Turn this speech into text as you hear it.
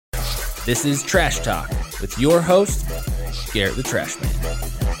This is Trash Talk with your host, Garrett the Trash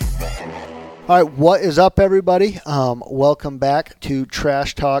Man. All right, what is up, everybody? Welcome back to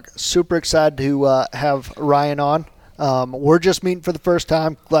Trash Talk. Super excited to have Ryan on. We're just meeting for the first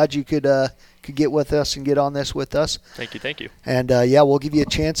time. Glad you could get with us and get on this with us. Thank you. And, we'll give you a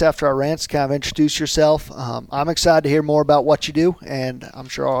chance after our rants to kind of introduce yourself. I'm excited to hear more about what you do, and I'm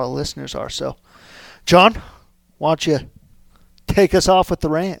sure all our listeners are. So, John, why don't you take us off with the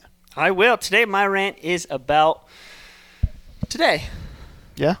rant? I will. Today, my rant is about today.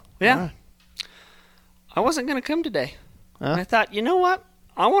 Yeah? Yeah. All right. I wasn't going to come today. Huh? And I thought, you know what?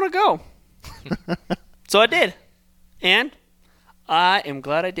 I want to go. So I did. And I am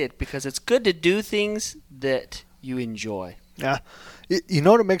glad I did because it's good to do things that you enjoy. Yeah. You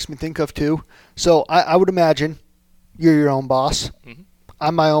know what it makes me think of, too? So I would imagine you're your own boss. Mm-hmm.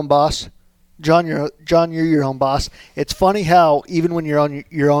 I'm my own boss. John, you're your own boss. It's funny how even when you're on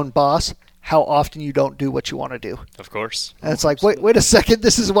your own boss, how often you don't do what you want to do. Of course. And it's like, wait a second.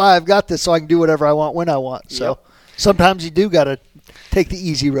 This is why I've got this, so I can do whatever I want when I want. So sometimes you do got to take the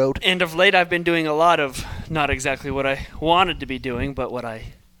easy road. And of late, I've been doing a lot of not exactly what I wanted to be doing, but what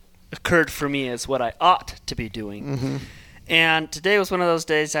occurred for me as what I ought to be doing. Mm-hmm. And today was one of those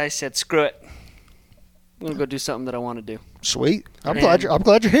days I said, screw it. I'm going to go do something that I want to do. Sweet. I'm glad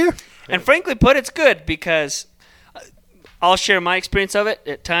you're here. And frankly put, it's good because I'll share my experience of it.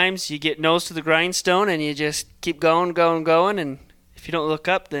 At times, you get nose to the grindstone and you just keep going. And if you don't look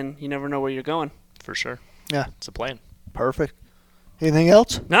up, then you never know where you're going. For sure. Yeah. It's a plan. Perfect. Anything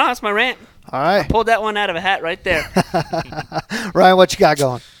else? No, that's my rant. All right. Pulled that one out of a hat right there. Ryan, what you got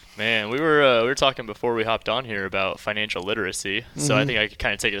going? Man, we were talking before we hopped on here about financial literacy. So I think I could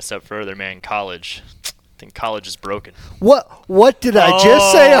kind of take it a step further, man. College. I think college is broken. What did I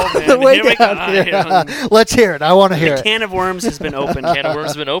just say on the way down here? Let's hear it. I want to hear it. The can of worms has been opened. Can of worms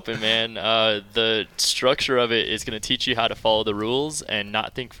has been open, man. The structure of it is going to teach you how to follow the rules and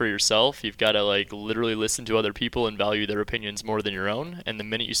not think for yourself. You've got to literally listen to other people and value their opinions more than your own. And the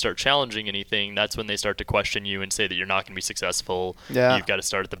minute you start challenging anything, that's when they start to question you and say that you're not going to be successful. Yeah. You've got to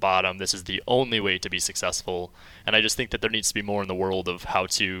start at the bottom. This is the only way to be successful. And I just think that there needs to be more in the world of how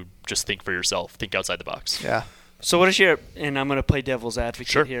to just think for yourself, think outside the box. Yeah. So what is your, and I'm going to play devil's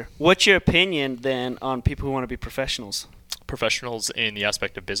advocate here. What's your opinion then on people who want to be professionals? Professionals in the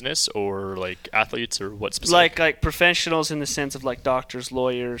aspect of business or like athletes or what specific? Like professionals in the sense of like doctors,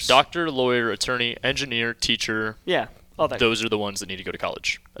 lawyers. Doctor, lawyer, attorney, engineer, teacher. Yeah, all that. Those are the ones that need to go to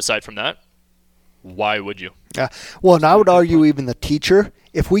college. Aside from that, why would you? Yeah. Well, and I would argue even the teacher,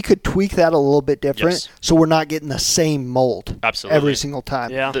 if we could tweak that a little bit different so we're not getting the same mold every single time.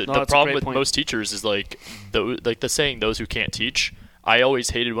 Yeah. The problem with most teachers is like the saying, those who can't teach. I always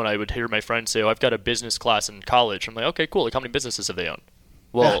hated when I would hear my friends say, I've got a business class in college. I'm like, okay, cool. Like, how many businesses have they owned?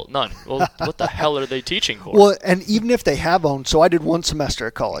 Well, none. Well, what the hell are they teaching for? Well, and even if they have owned, so I did one semester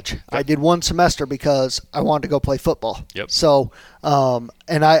at college. Yep. I did one semester because I wanted to go play football. Yep. So,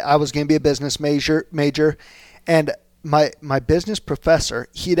 and I was going to be a business major, and my business professor,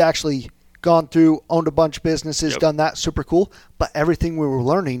 he'd actually gone through, owned a bunch of businesses, done that, super cool. But everything we were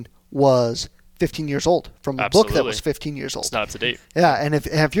learning was 15 years old from a book that was 15 years old. It's not up to date. Yeah, and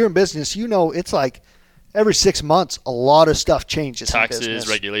if you're in business, you know it's like every 6 months, a lot of stuff changes. Taxes, in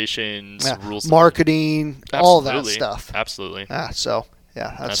business. regulations, rules, marketing, all that stuff. Absolutely.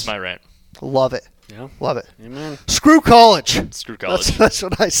 That's my rant. Love it. Yeah. Love it. Amen. Screw college. Screw college. That's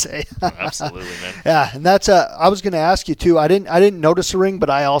what I say. Absolutely, man. Yeah, and that's I was going to ask you too. I didn't notice a ring, but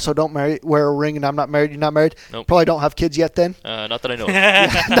I also don't wear a ring, and I'm not married. You're not married. Nope. Probably don't have kids yet. Then. Not that I know.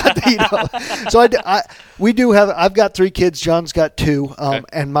 Not that you know. So we do have. I've got 3 kids. John's got 2,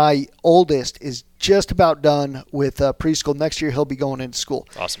 and my oldest is just about done with preschool. Next year he'll be going into school.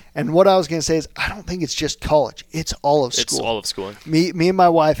 Awesome. And what I was going to say is I don't think it's just college. It's all of school. It's all of schooling. Me and my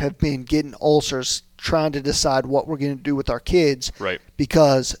wife have been getting ulcers trying to decide what we're going to do with our kids. Right.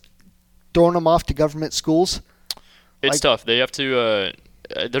 Because throwing them off to government schools. It's tough. They have to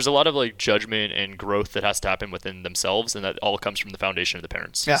there's a lot of judgment and growth that has to happen within themselves, and that all comes from the foundation of the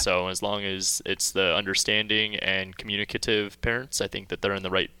parents. Yeah. So as long as it's the understanding and communicative parents, I think that they're in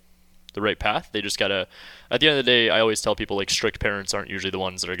the right path. They just gotta, at the end of the day, I always tell people strict parents aren't usually the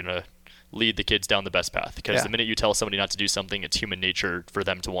ones that are gonna lead the kids down the best path, because the minute you tell somebody not to do something, it's human nature for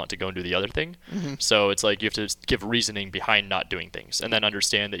them to want to go and do the other thing. Mm-hmm. So it's like you have to give reasoning behind not doing things, and then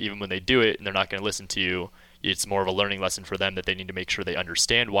understand that even when they do it and they're not going to listen to you, it's more of a learning lesson for them that they need to make sure they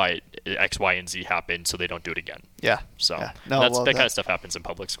understand why X, Y, and Z happened so they don't do it again. Yeah. So No, that kind of stuff happens in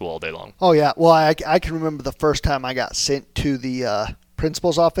public school all day long. Oh, yeah. Well, I can remember the first time I got sent to the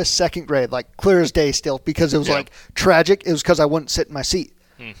principal's office, 2nd grade, clear as day still, because it was tragic. It was because I wouldn't sit in my seat.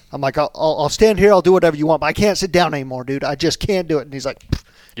 I'm like, I'll stand here, I'll do whatever you want, but I can't sit down anymore, dude. I just can't do it. And he's like,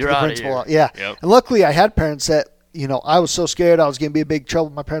 You're the out of principal. here. Yeah. Yep. And luckily I had parents that, I was so scared I was going to be in big trouble.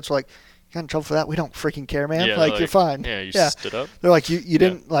 My parents were like, you got in trouble for that? We don't freaking care, man. Yeah, like, you're fine. Yeah, you stood up. They're like, you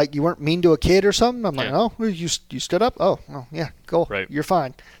didn't, like, you weren't mean to a kid or something? I'm like, Yeah. no, you stood up? Oh, well, yeah, go. Right. You're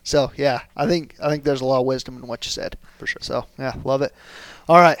fine. So, yeah, I think there's a lot of wisdom in what you said. For sure. So, yeah, love it.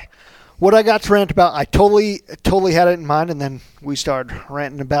 All right. What I got to rant about, I totally had it in mind, and then we started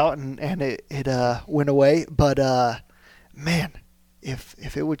ranting about, and it went away. But, man,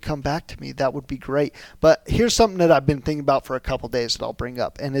 if it would come back to me, that would be great. But here's something that I've been thinking about for a couple days that I'll bring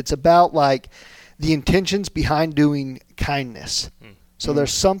up, and it's about, like, the intentions behind doing kindness. So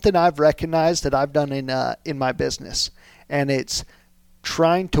there's something I've recognized that I've done in my business, and it's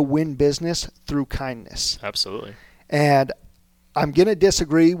trying to win business through kindness. Absolutely. And I'm going to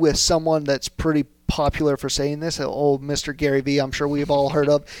disagree with someone that's pretty popular for saying this, old Mr. Gary Vee, I'm sure we've all heard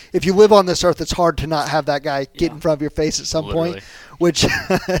of. If you live on this earth, it's hard to not have that guy get in front of your face at some point, which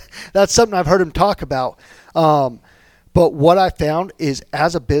that's something I've heard him talk about. But what I found is,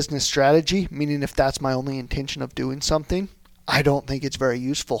 as a business strategy, meaning if that's my only intention of doing something, I don't think it's very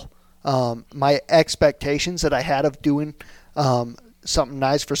useful. My expectations that I had of doing something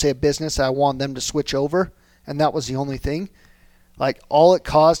nice for, say, a business, I want them to switch over, and that was the only thing. Like, all it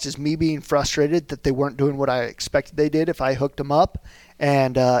caused is me being frustrated that they weren't doing what I expected they did if I hooked them up.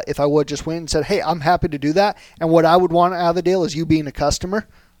 And if I would just went and said, hey, I'm happy to do that, and what I would want out of the deal is you being a customer,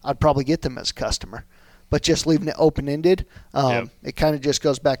 I'd probably get them as a customer. But just leaving it open-ended, it kind of just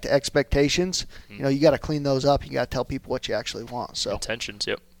goes back to expectations. You got to clean those up. You got to tell people what you actually want. So Intentions,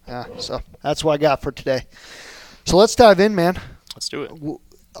 yep. Yeah, so that's what I got for today. So let's dive in, man. Let's do it.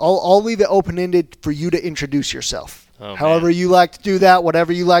 I'll leave it open-ended for you to introduce yourself. Oh, However man. you like to do that,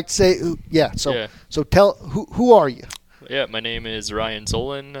 whatever you like to say. So tell, who are you? Yeah, my name is Ryan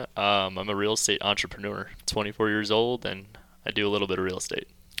Zolan. I'm a real estate entrepreneur, 24 years old, and I do a little bit of real estate.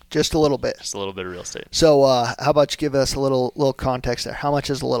 Just a little bit. Just a little bit of real estate. So how about you give us a little context there? How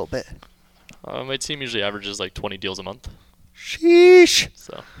much is a little bit? My team usually averages like 20 deals a month. Sheesh.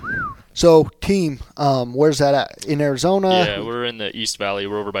 So team, where's that at? In Arizona? Yeah, we're in the East Valley.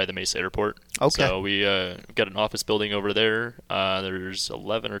 We're over by the Mesa Airport. Okay. So we got an office building over there. There's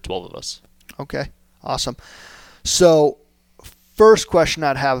 11 or 12 of us. Okay, awesome. So first question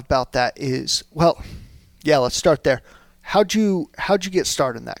I'd have about that is, let's start there. How'd you get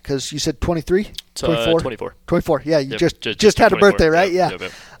started in that? Because you said 23? 24? 24. 24, yeah. You Yep, just had a 24. birthday, right? Yep,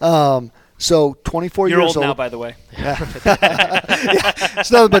 Yeah. So 24 You're years old now, by the way. Yeah.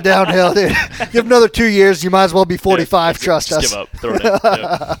 It's nothing but downhill, dude. Give another 2 years, you might as well be 45. Trust us. Give up. Throw it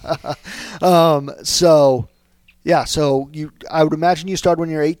in. So I would imagine you started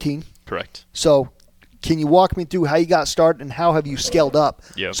when you were 18. Correct. So can you walk me through how you got started and how have you scaled up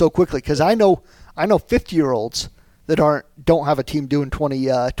so quickly? Because I know 50-year-olds that don't have a team doing 20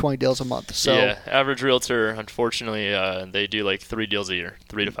 deals a month. So yeah, average realtor, unfortunately, they do like 3 deals a year,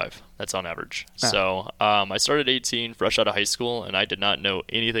 3 to 5. That's on average. So I started 18, fresh out of high school, and I did not know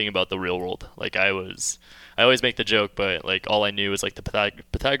anything about the real world. Like I always make the joke, but like all I knew was like the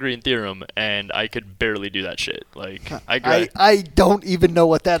Pythagorean theorem, and I could barely do that shit. Like I don't even know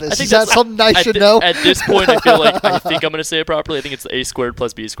what that is. I think Is that something I should know? At this point, I feel like I think I'm going to say it properly. I think it's a squared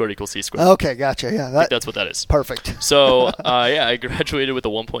plus b squared equals c squared. Okay, gotcha. Yeah, I think that's what that is. Perfect. So I graduated with a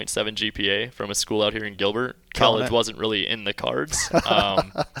 1.7 GPA from a school out here in Gilbert. College wasn't really in the cards.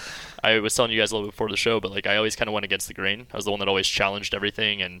 I was telling you guys a little bit before the show, but like I always kind of went against the grain. I was the one that always challenged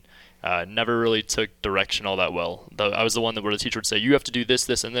everything and never really took direction all that well. I was the one where the teacher would say, "You have to do this,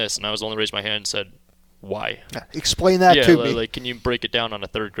 this, and this," and I was the one that raised my hand and said, "Why?" Explain that to me. Like, can you break it down on a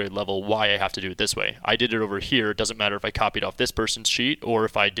 3rd grade level? Why I have to do it this way? I did it over here. It doesn't matter if I copied off this person's sheet or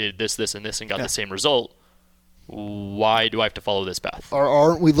if I did this, this, and this and got the same result. Why do I have to follow this path? Or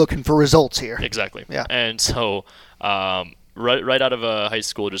aren't we looking for results here? Exactly. Yeah. And so right out of high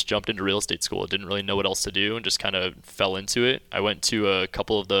school, just jumped into real estate school. Didn't really know what else to do and just kind of fell into it. I went to a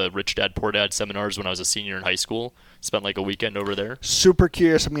couple of the Rich Dad Poor Dad seminars when I was a senior in high school. Spent like a weekend over there. Super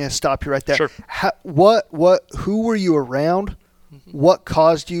curious. I'm going to stop you right there. Sure. Who were you around? What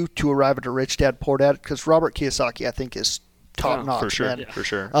caused you to arrive at a Rich Dad Poor Dad? Because Robert Kiyosaki, I think, is top notch. For sure. Man. Yeah. For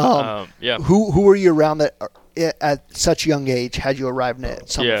sure. Who were you around that at such a young age had you arrived at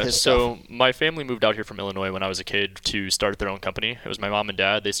some of his stuff? My family moved out here from Illinois when I was a kid to start their own company. It was my mom and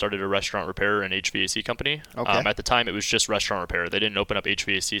dad. They started a restaurant repair and HVAC company. Okay. At the time, it was just restaurant repair. They didn't open up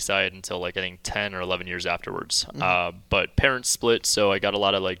HVAC side until like I think 10 or 11 years afterwards. But parents split, so I got a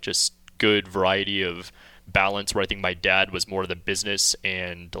lot of like just good variety of balance where I think my dad was more of the business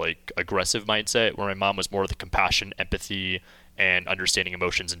and like aggressive mindset, where my mom was more of the compassion, empathy, and understanding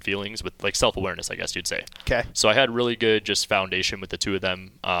emotions and feelings with like self-awareness, I guess you'd say. Okay. So I had really good just foundation with the two of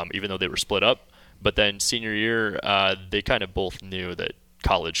them, even though they were split up. But then senior year, they kind of both knew that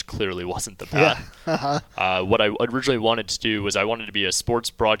college clearly wasn't the path. Yeah. What I originally wanted to do was I wanted to be a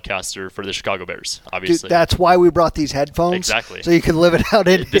sports broadcaster for the Chicago Bears, obviously. Dude, that's why we brought these headphones. Exactly. So you can live it out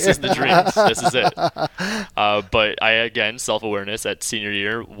in This here. is the dream. This is it. But I, again, self-awareness at senior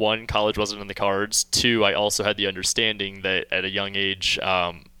year. 1, college wasn't in the cards. 2, I also had the understanding that at a young age,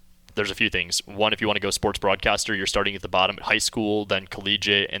 there's a few things. 1, if you want to go sports broadcaster, you're starting at the bottom at high school, then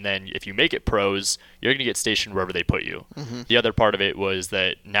collegiate, and then if you make it pros, you're going to get stationed wherever they put you. The other part of it was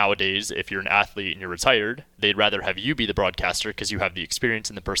that nowadays, if you're an athlete and you're retired, they'd rather have you be the broadcaster because you have the experience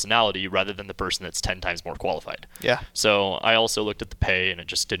and the personality rather than the person that's 10 times more qualified. Yeah. So I also looked at the pay, and it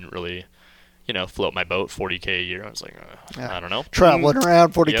just didn't really, float my boat. $40K a year. I was like, I don't know. Traveling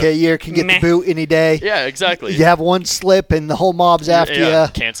around, $40K a Yep. year, can get Meh. the boot any day. Yeah, exactly. You have one slip and the whole mob's after yeah,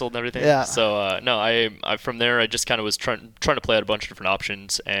 you. canceled and everything. Yeah. So no, I from there I just kind of was trying to play out a bunch of different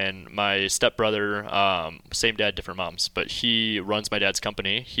options. And my stepbrother, same dad, different moms, but he runs my dad's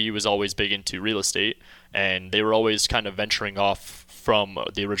company. He was always big into real estate, and they were always kind of venturing off from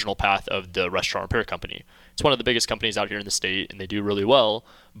the original path of the restaurant repair company. It's one of the biggest companies out here in the state, and they do really well.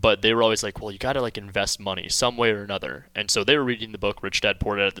 But they were always like, well, you got to like invest money some way or another. And so they were reading the book Rich Dad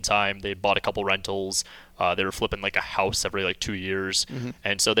Poor Dad at the time. They bought a couple rentals. They were flipping like a house every like 2 years.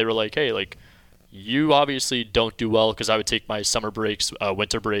 And so they were like, hey, like you obviously don't do well, because I would take my summer breaks,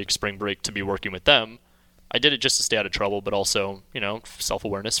 winter break, spring break to be working with them. I did it just to stay out of trouble, but also,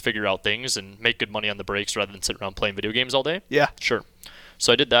 self-awareness, figure out things and make good money on the breaks rather than sit around playing video games all day. Yeah. Sure.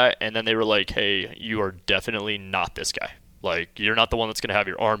 So I did that, and then they were like, hey, you are definitely not this guy. Like, you're not the one that's going to have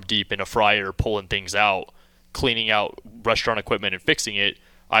your arm deep in a fryer pulling things out, cleaning out restaurant equipment and fixing it.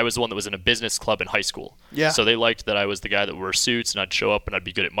 I was the one that was in a business club in high school. Yeah. So they liked that I was the guy that wore suits, and I'd show up and I'd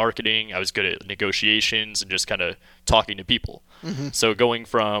be good at marketing. I was good at negotiations and just kind of talking to people. So going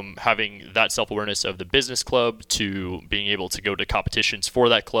from having that self-awareness of the business club to being able to go to competitions for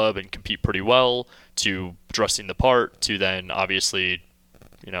that club and compete pretty well, to dressing the part, to then obviously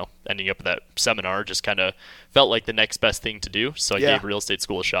ending up at that seminar, just kind of felt like the next best thing to do. So I gave real estate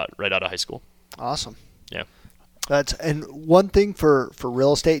school a shot right out of high school. Awesome. Yeah. And one thing for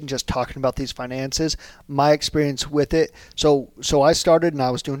real estate and just talking about these finances, my experience with it. So I started and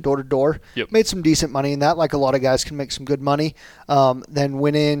I was doing door to door. Yep. Made some decent money in that. Like a lot of guys can make some good money. Then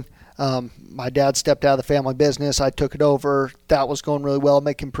went in. My dad stepped out of the family business. I took it over. That was going really well,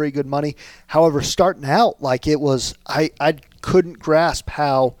 making pretty good money. However, starting out, like it was, I couldn't grasp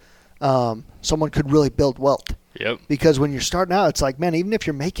how someone could really build wealth. Yep. Because when you're starting out, it's like, man, even if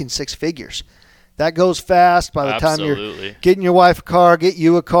you're making 6 figures, that goes fast. By the time Absolutely. you're getting your wife a car, get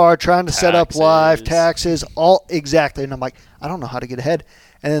you a car, trying to set up life, Taxes. taxes, all exactly. And I'm like, I don't know how to get ahead.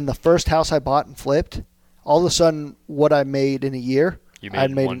 And then the first house I bought and flipped, all of a sudden, what I made in a year, You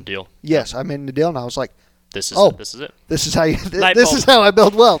made one deal. Yes, I made a deal, and I was like, This is Oh. it. This is it. this is how you, Light this bulb. is how I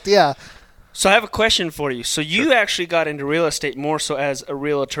build wealth. Yeah. So I have a question for you. So you actually got into real estate more so as a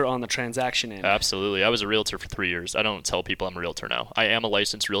realtor on the transaction end. Absolutely. I was a realtor for 3 years. I don't tell people I'm a realtor now. I am a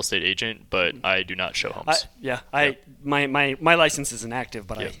licensed real estate agent, but I do not show homes. My license isn't active,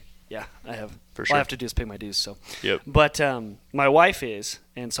 but Yep. I have. For All sure. I have to do is pay my dues. So. Yep. But my wife is,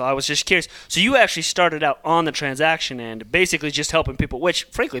 and so I was just curious. So you actually started out on the transaction end, basically just helping people, which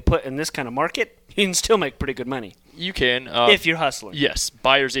frankly, put in this kind of market, you can still make pretty good money You can. if you're hustling. Yes.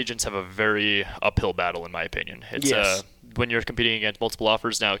 Buyer's agents have a very uphill battle, in my opinion. It's Yes. when you're competing against multiple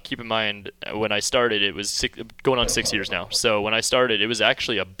offers. Now, keep in mind, when I started, it was going on 6 years now. So when I started, it was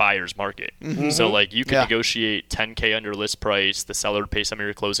actually a buyer's market. So like you could Yeah. negotiate $10K under list price. The seller would pay some of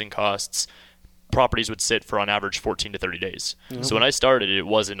your closing costs. Properties would sit for on average 14 to 30 days. So when I started, it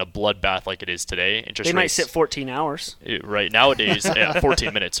wasn't a bloodbath like it is today. Interest They might rates, sit 14 hours. right nowadays,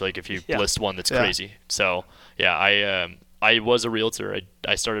 14 minutes. Like if you list one that's crazy. So yeah, I was a realtor.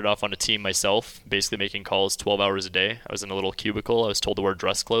 I started off on a team myself, basically making calls 12 hours a day. I was in a little cubicle. I was told to wear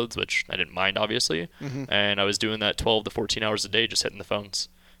dress clothes, which I didn't mind, obviously. And I was doing that 12 to 14 hours a day, just hitting the phones.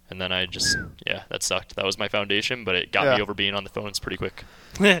 And then that sucked. That was my foundation, but it got me over being on the phones pretty quick.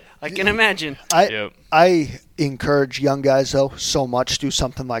 I can imagine. Yep. I encourage young guys, though, so much to do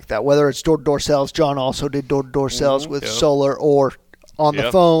something like that. Whether it's door-to-door sales, John also did door-to-door sales with Yep. solar or on the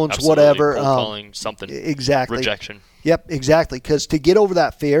Yep. phones, Absolutely. whatever. Cold calling, something. Exactly. Rejection. Yep, exactly. Because to get over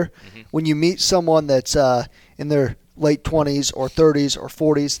that fear, when you meet someone that's in their late 20s or 30s or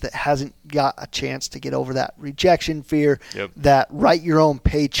 40s that hasn't got a chance to get over that rejection fear, Yep. that write your own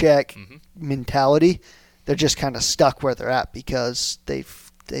paycheck mentality, they're just kind of stuck where they're at because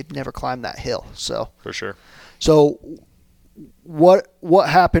they've never climbed that hill. So For sure. what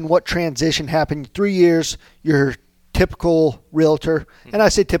happened? What transition happened? 3 years, you're typical realtor, and I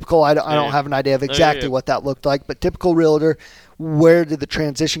say typical. I don't have an idea of exactly what that looked like, but typical realtor. Where did the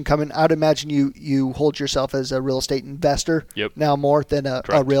transition come in? I'd imagine you hold yourself as a real estate investor now more than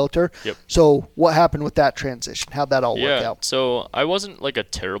a realtor. Yep. So what happened with that transition? How'd that all work out? So I wasn't like a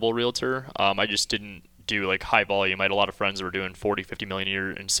terrible realtor. I just didn't do like high volume. I had a lot of friends that were doing 40, 50 million a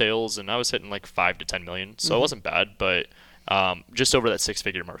year in sales, and I was hitting like 5 to 10 million. So it wasn't bad, but just over that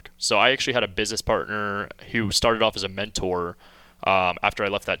 6-figure mark. So I actually had a business partner who started off as a mentor. After I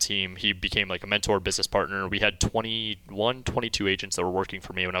left that team, he became like a mentor business partner. We had 22 agents that were working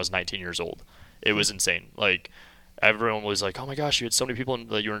for me when I was 19 years old. It was insane. Like everyone was like, "Oh my gosh, you had so many people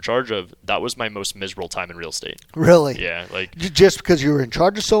that you were in charge of." That was my most miserable time in real estate. Really? Yeah. Like just because you were in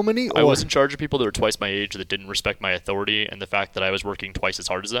charge of so many? Or? I was in charge of people that were twice my age that didn't respect my authority and the fact that I was working twice as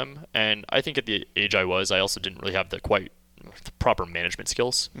hard as them. And I think at the age I was, I also didn't really have the proper management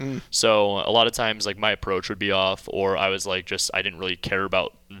skills. So a lot of times like my approach would be off, or I was like I didn't really care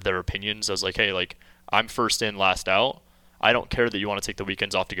about their opinions. I was like, hey, like I'm first in, last out. I don't care that you want to take the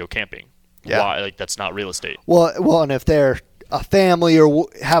weekends off to go camping. Why? Like that's not real estate. Well, and if they're a family or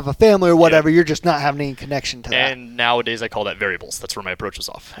have a family or whatever, you're just not having any connection to that. And nowadays I call that variables. That's where my approach was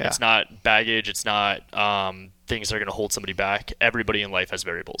off. It's not baggage. It's not things that are going to hold somebody back. Everybody in life has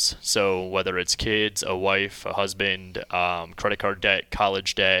variables. So whether it's kids, a wife, a husband, credit card debt,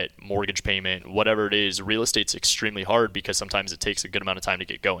 college debt, mortgage payment, whatever it is, real estate's extremely hard because sometimes it takes a good amount of time to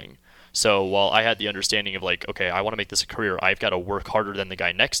get going. So while I had the understanding of like, okay, I want to make this a career, I've got to work harder than the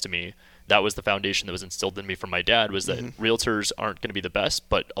guy next to me. That was the foundation that was instilled in me from my dad, was that realtors aren't going to be the best,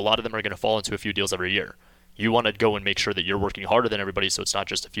 but a lot of them are going to fall into a few deals every year. You want to go and make sure that you're working harder than everybody, so it's not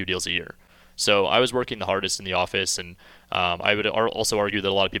just a few deals a year. So I was working the hardest in the office, and I would also argue that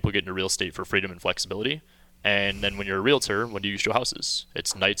a lot of people get into real estate for freedom and flexibility. And then when you're a realtor, when do you show houses?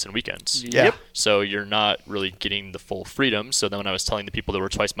 It's nights and weekends. Yep. So you're not really getting the full freedom. So then when I was telling the people that were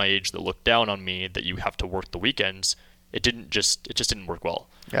twice my age that looked down on me that you have to work the weekends, it just didn't work well.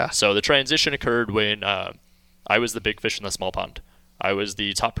 Yeah. So the transition occurred when I was the big fish in the small pond. I was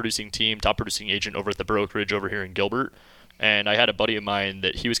the top producing agent over at the brokerage over here in Gilbert. And I had a buddy of mine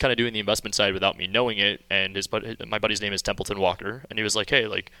that he was kind of doing the investment side without me knowing it. And my buddy's name is Templeton Walker. And he was like, hey,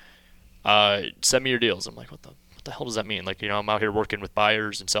 like, send me your deals. I'm like, what the hell does that mean? Like, I'm out here working with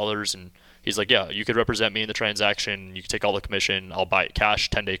buyers and sellers. And he's like, yeah, you could represent me in the transaction. You could take all the commission. I'll buy it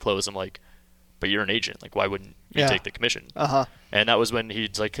cash, 10-day close. I'm like, but you're an agent. Like, why wouldn't you take the commission? And that was when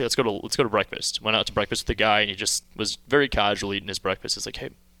he's like, let's go to breakfast. Went out to breakfast with the guy, and he just was very casual eating his breakfast. It's like,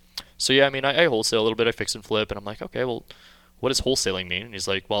 hey, so yeah, I mean, I wholesale a little bit. I fix and flip. And I'm like, okay, well, what does wholesaling mean? And he's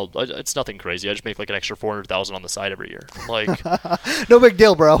like, well, it's nothing crazy. I just make like an extra $400,000 on the side every year. I'm like, no big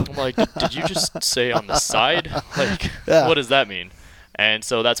deal, bro. I'm like, did you just say on the side? Like, what does that mean? And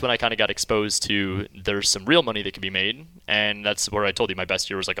so that's when I kind of got exposed to there's some real money that can be made. And that's where I told you my best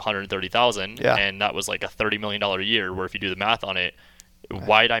year was like $130,000. Yeah. And that was like a $30 million a year, where if you do the math on it,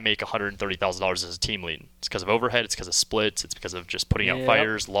 why did I make $130,000 as a team lead? It's because of overhead. It's because of splits. It's because of just putting out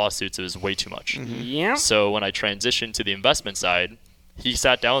fires, lawsuits. It was way too much. Yeah. So when I transitioned to the investment side, he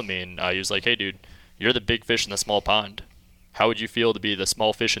sat down with me and he was like, hey, dude, you're the big fish in the small pond. How would you feel to be the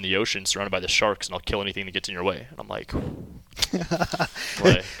small fish in the ocean surrounded by the sharks, and I'll kill anything that gets in your way? And I'm like,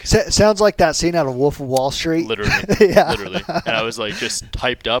 sounds like that scene out of Wolf of Wall Street. Literally. Yeah. Literally. And I was like just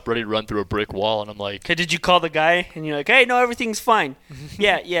hyped up, ready to run through a brick wall. And I'm like, Okay, did you call the guy and you're like, hey, no, everything's fine?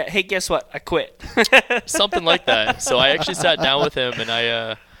 yeah. Hey, guess what? I quit. something like that. So I actually sat down with him, and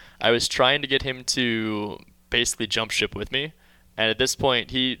I was trying to get him to basically jump ship with me. And at this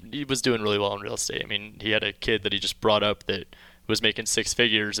point, he was doing really well in real estate. I mean, he had a kid that he just brought up that was making 6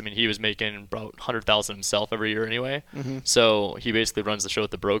 figures. I mean, he was making about $100,000 himself every year anyway. So he basically runs the show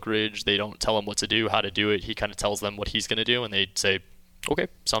at the brokerage. They don't tell him what to do, how to do it. He kind of tells them what he's going to do, and they say, okay,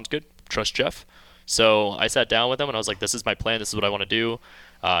 sounds good. Trust Jeff. So I sat down with him, and I was like, this is my plan. This is what I want to do.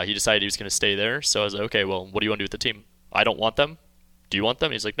 He decided he was going to stay there. So I was like, okay, well, what do you want to do with the team? I don't want them. Do you want them?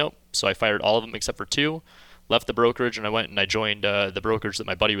 And he's like, nope. So I fired all of them except for 2. Left the brokerage, and I went and I joined the brokerage that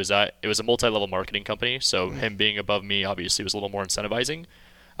my buddy was at. It was a multi-level marketing company, so him being above me obviously was a little more incentivizing.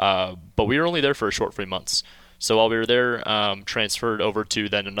 But we were only there for a short 3 months. So while we were there, transferred over to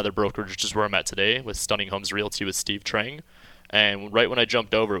then another brokerage, which is where I'm at today, with Stunning Homes Realty with Steve Trang. And right when I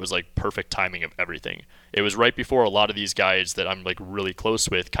jumped over, it was like perfect timing of everything. It was right before a lot of these guys that I'm like really close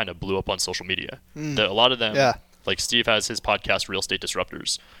with kind of blew up on social media. A lot of them, like Steve has his podcast, Real Estate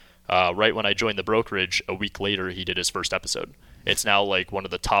Disruptors. Right when I joined the brokerage, a week later, he did his first episode. It's now like one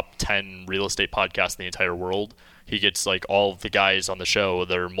of the top 10 real estate podcasts in the entire world. He gets like all of the guys on the show,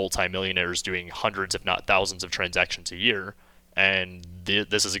 they're multimillionaires doing hundreds, if not thousands of transactions a year. And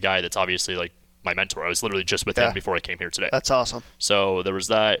this is a guy that's obviously like my mentor. I was literally just with him before I came here today. That's awesome. So there was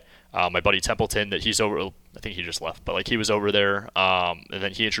that. My buddy Templeton, that he's over. I think he just left, but like he was over there. And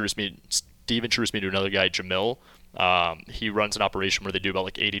then Steve introduced me to another guy, Jamil. He runs an operation where they do about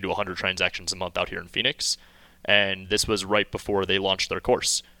like 80 to 100 transactions a month out here in Phoenix. And this was right before they launched their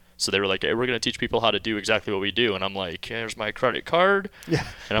course. So they were like, hey, we're going to teach people how to do exactly what we do. And I'm like, here's my credit card. Yeah.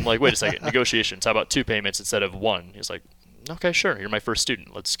 And I'm like, wait a second, negotiations. How about 2 payments instead of 1? He's like, okay, sure. You're my first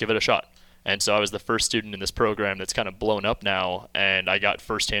student. Let's give it a shot. And so I was the first student in this program that's kind of blown up now. And I got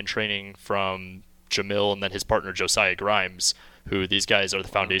firsthand training from Jamil and then his partner, Josiah Grimes, who these guys are the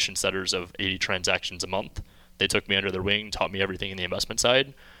foundation setters of 80 transactions a month. They took me under their wing, taught me everything in the investment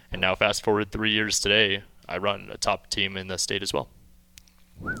side. And now fast forward 3 years today, I run a top team in the state as well.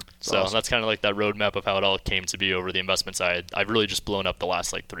 So awesome. That's kind of like that roadmap of how it all came to be over the investment side. I've really just blown up the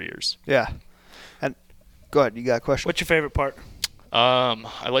last like 3 years. Yeah. And go ahead. You got a question? What's your favorite part?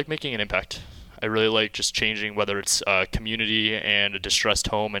 I like making an impact. I really like just changing, whether it's a community and a distressed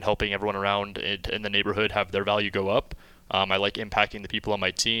home and helping everyone around it in the neighborhood have their value go up. I like impacting the people on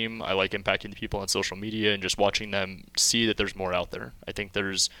my team. I like impacting the people on social media and just watching them see that there's more out there. I think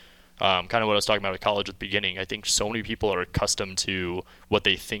there's kind of what I was talking about at college at the beginning. I think so many people are accustomed to what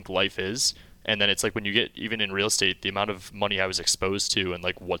they think life is. And then it's like when you get, even in real estate, the amount of money I was exposed to and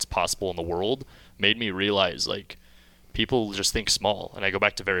like what's possible in the world made me realize like people just think small. And I go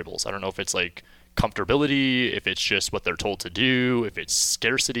back to variables. I don't know if it's like comfortability, if it's just what they're told to do, if it's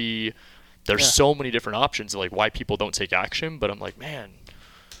scarcity. There's so many different options of like why people don't take action. But I'm like, man,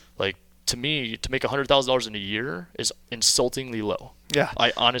 like to me, to make $100,000 in a year is insultingly low. Yeah.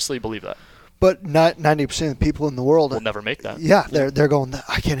 I honestly believe that. But not 90% of the people in the world Will never make that. Yeah, they're going,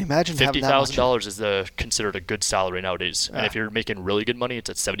 I can't imagine having that much. $50,000 is considered a good salary nowadays. And if you're making really good money, it's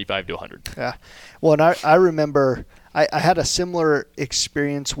at 75 to 100. Yeah. Well, and I remember I had a similar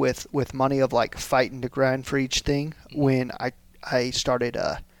experience with money of like fighting to grind for each thing when I started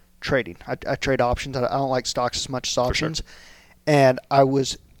trading. I trade options. I don't like stocks as much as options. Sure. And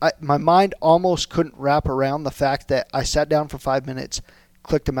my mind almost couldn't wrap around the fact that I sat down for 5 minutes,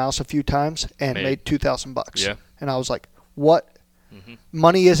 clicked the mouse a few times, and made $2,000. Yeah. And I was like, what? Mm-hmm.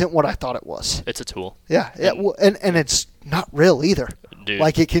 Money isn't what I thought it was. It's a tool. Yeah. And it's not real either. Dude,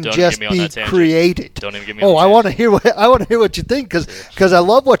 like it can don't just get me on be that tangent. created. Don't even get me on that I want to hear what you think because I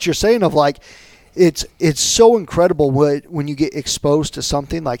love what you're saying of like it's so incredible when you get exposed to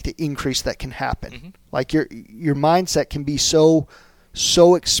something like the increase that can happen. Mm-hmm. Like your mindset can be so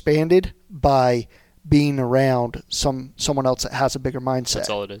expanded by being around someone else that has a bigger mindset. That's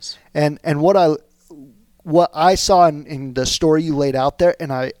all it is. And what I saw in the story you laid out there,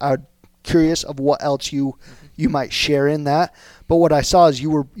 and I'm curious of what else you might share in that. But what I saw is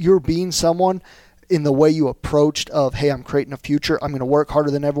you were being someone in the way you approached of, hey, I'm creating a future. I'm going to work harder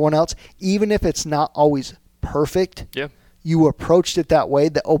than everyone else, even if it's not always perfect. Yeah. You approached it that way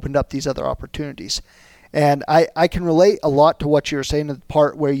that opened up these other opportunities. And I can relate a lot to what you were saying in the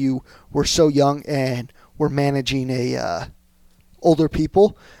part where you were so young and were managing older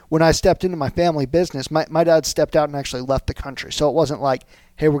people. When I stepped into my family business, my dad stepped out and actually left the country. So it wasn't like,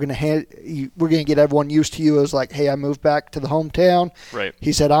 hey, we're gonna get everyone used to you. It was like, hey, I moved back to the hometown. Right.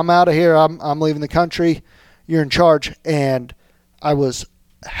 He said, I'm out of here. I'm leaving the country. You're in charge. And I was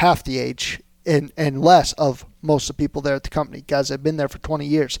half the age and less of most of the people there at the company. Guys have been there for 20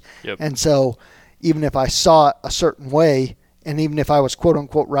 years. Yep. And we even if I saw it a certain way, and even if I was quote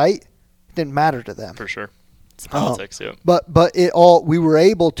unquote right, it didn't matter to them. For sure. It's politics, yeah. But we were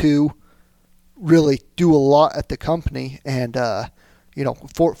able to really do a lot at the company and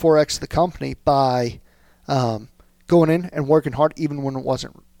 4x the company by going in and working hard even when it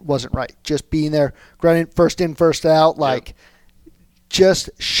wasn't right. Just being there, grinding first in, first out, just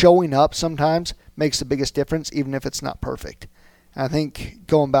showing up sometimes makes the biggest difference even if it's not perfect. I think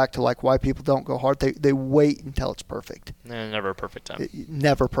going back to like why people don't go hard, they wait until it's perfect. Never a perfect time.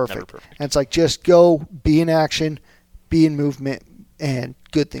 Never perfect. Never perfect. And it's like just go, be in action, be in movement, and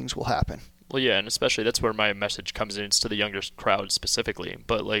good things will happen. Well, yeah, and especially that's where my message comes in. It's to the younger crowd specifically.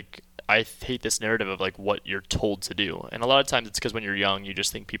 But like, I hate this narrative of like what you're told to do. And a lot of times it's because when you're young, you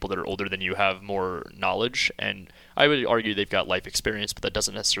just think people that are older than you have more knowledge. And I would argue they've got life experience, but that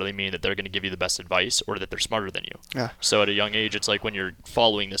doesn't necessarily mean that they're going to give you the best advice or that they're smarter than you. Yeah. So at a young age, it's like when you're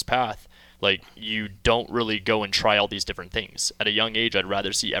following this path, like you don't really go and try all these different things. At a young age, I'd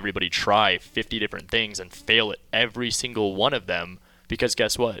rather see everybody try 50 different things and fail at every single one of them because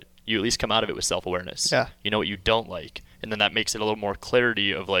guess what? You at least come out of it with self-awareness. Yeah. You know what you don't like. And then that makes it a little more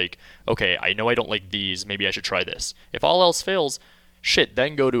clarity of like, okay, I know I don't like these. Maybe I should try this. If all else fails,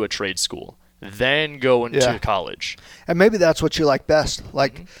 then go to a trade school. then go into college. And maybe that's what you like best.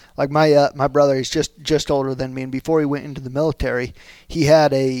 Like my brother, he's just older than me, and before he went into the military, he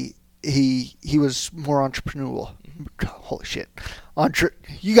had he was more entrepreneurial. Holy shit.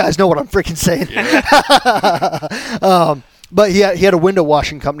 You guys know what I'm freaking saying. Yeah. But he had a window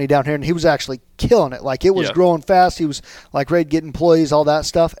washing company down here, and he was actually killing it. Like, it was growing fast. He was like ready to get employees, all that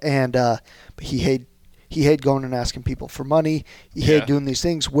stuff. And but he hated going and asking people for money. He hated doing these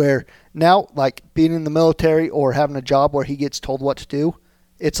things where now, like being in the military or having a job where he gets told what to do,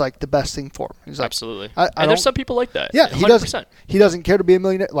 it's like the best thing for him. He's like, absolutely. And there's some people like that. Yeah, 100%. He doesn't care to be a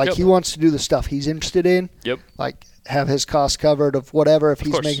millionaire. Like, he wants to do the stuff he's interested in. Yep. Like, have his costs covered of whatever if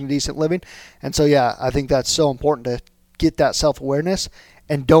he's course. making a decent living. And so, yeah, I think that's so important to get that self-awareness,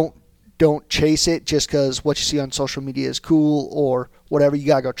 and don't chase it just because what you see on social media is cool or whatever. You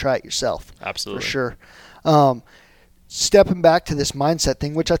got to go try it yourself. Absolutely. For sure. Stepping back to this mindset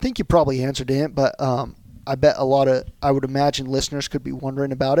thing, which I think you probably answered in, but I bet I would imagine listeners could be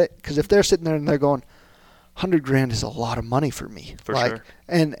wondering about it, because if they're sitting there and they're going, $100,000 is a lot of money for me. For sure.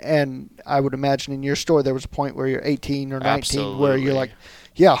 And I would imagine in your story there was a point where you're 18 or 19 Absolutely. where you're like,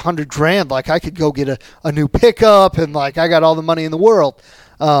 yeah, $100,000, like I could go get a new pickup, and like I got all the money in the world.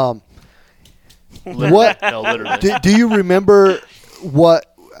 What No, literally. do you remember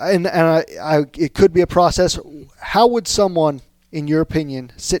what? And I it could be a process. How would someone, in your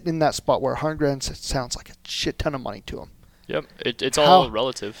opinion, sitting in that spot where $100,000 sounds like a shit ton of money to them? Yep, it's all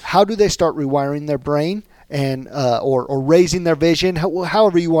relative. How do they start rewiring their brain and or raising their vision,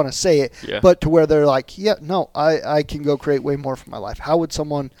 however you want to say it, but to where they're like, yeah, no, I can go create way more for my life? How would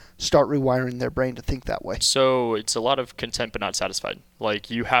someone start rewiring their brain to think that way? So it's a lot of content but not satisfied. Like,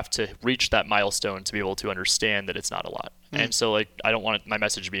 you have to reach that milestone to be able to understand that it's not a lot. And so, like, I don't want my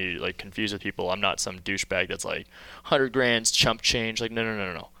message to be like confused with people. I'm not some douchebag that's like, $100,000 chump change. Like, no.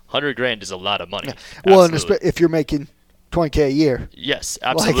 $100,000 is a lot of money. Yeah. Well, and if you're making $20,000 a year. Yes,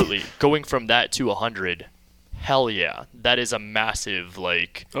 absolutely. Going from that to 100, hell yeah, that is a massive,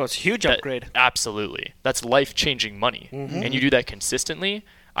 like... Oh, it's a huge upgrade. Absolutely. That's life-changing money. And you do that consistently.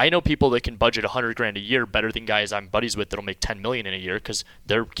 I know people that can budget $100,000 a year better than guys I'm buddies with that'll make $10 million in a year, because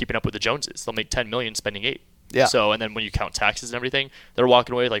they're keeping up with the Joneses. They'll make $10 million spending $8 million. Yeah. So, and then when you count taxes and everything, they're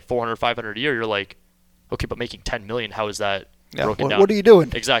walking away with like $400,000, $500,000 a year. You're like, okay, but making $10 million, how is that broken down? What are you doing?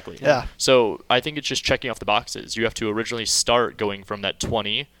 Exactly. Yeah. So I think it's just checking off the boxes. You have to originally start going from that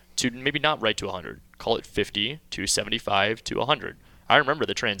 20 to maybe not right to 100. Call it 50 to 75 to 100. I remember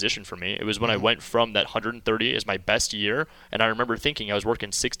the transition for me. It was when I went from that 130 as my best year, and I remember thinking I was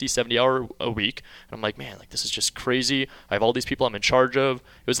working 60, 70 hours a week, and I'm like, man, like, this is just crazy. I have all these people I'm in charge of.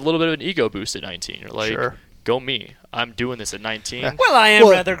 It was a little bit of an ego boost at 19. You're like, go me. I'm doing this at 19. Yeah. Well, I am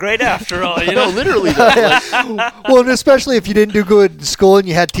rather great after all, you know? No, literally, though. Like, well, and especially if you didn't do good in school and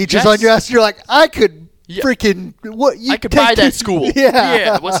you had teachers on your ass, you're like, I could freaking... I could buy that school.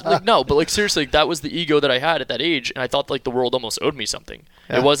 Yeah. It was like, no, but like, seriously, that was the ego that I had at that age, and I thought like the world almost owed me something.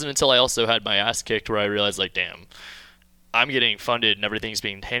 Yeah. It wasn't until I also had my ass kicked where I realized, like, damn, I'm getting funded and everything's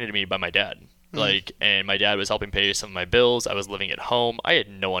being handed to me by my dad. Like, and my dad was helping pay some of my bills. I was living at home. I had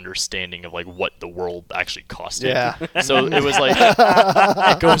no understanding of like what the world actually costed. Yeah. So it was like,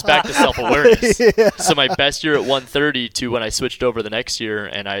 it goes back to self-awareness. Yeah. So my best year at 130 to when I switched over the next year,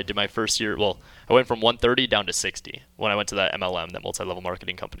 and I did my first year, well, I went from 130 down to 60 when I went to that MLM, that multi-level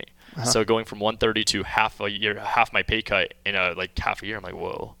marketing company. So going from 130 to half my pay cut in half a year, I'm like,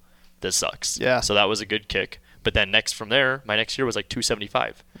 whoa, this sucks. Yeah. So that was a good kick. But then next from there, my next year was like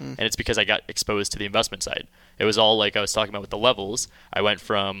 275. And it's because I got exposed to the investment side. It was all like I was talking about with the levels. I went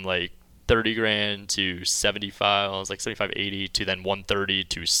from like 30 grand to 75, I was like 75, 80 to then 130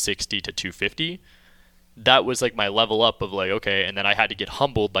 to 60 to 250. That was like my level up of like, okay, and then I had to get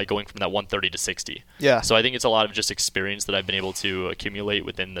humbled by going from that 130 to 60. Yeah. So I think it's a lot of just experience that I've been able to accumulate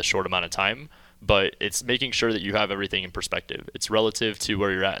within the short amount of time. But it's making sure that you have everything in perspective. It's relative to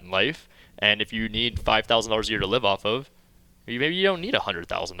where you're at in life. And if you need $5,000 a year to live off of, maybe you don't need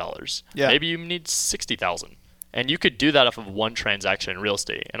 $100,000. Yeah. Maybe you need $60,000. And you could do that off of one transaction in real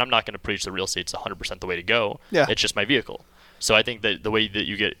estate. And I'm not going to preach that real estate's 100% the way to go. Yeah. It's just my vehicle. So I think that the way that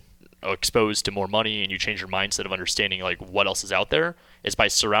you get exposed to more money and you change your mindset of understanding like what else is out there is by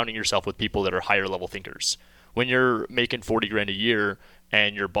surrounding yourself with people that are higher level thinkers. When you're making 40 grand a year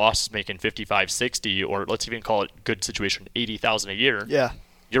and your boss is making 55, 60, or let's even call it good situation, 80,000 a year. Yeah.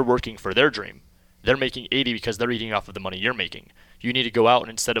 You're working for their dream. They're making 80 because they're eating off of the money you're making. You need to go out,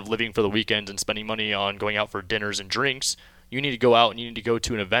 and instead of living for the weekends and spending money on going out for dinners and drinks, you need to go out and you need to go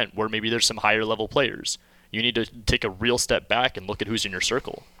to an event where maybe there's some higher level players. You need to take a real step back and look at who's in your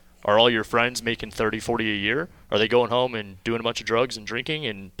circle. Are all your friends making 30, 40 a year? Are they going home and doing a bunch of drugs and drinking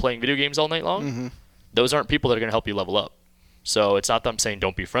and playing video games all night long? Mm-hmm. Those aren't people that are going to help you level up. So it's not that I'm saying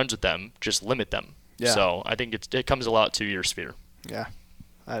don't be friends with them, just limit them. Yeah. So I think it comes a lot to your sphere. Yeah.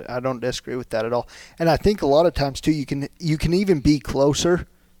 I don't disagree with that at all. And I think a lot of times too, you can even be closer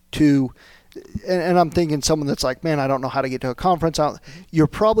to, and I'm thinking someone that's like, man, I don't know how to get to a conference. You're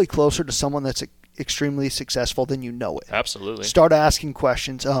probably closer to someone that's extremely successful than you know it. Absolutely. Start asking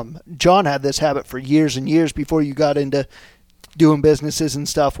questions. John had this habit for years and years before you got into doing businesses and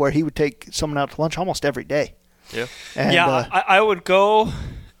stuff, where he would take someone out to lunch almost every day. Yeah. And, I would go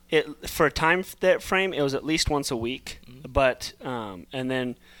for a time frame. It was at least once a week, but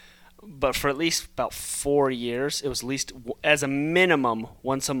for at least about 4 years, it was at least as a minimum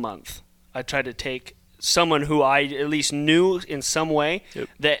once a month. I tried to take someone who I at least knew in some way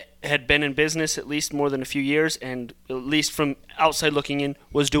that had been in business at least more than a few years, and at least from outside looking in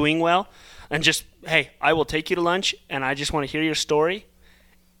was doing well, and just, hey, I will take you to lunch, and I just want to hear your story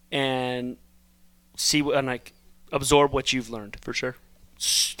and see and like absorb what you've learned. For sure.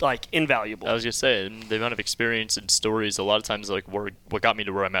 Like invaluable. I was gonna say, the amount of experience and stories, a lot of times, like what got me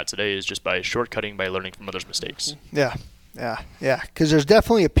to where I'm at today is just by shortcutting, by learning from others' mistakes. Yeah. Because there's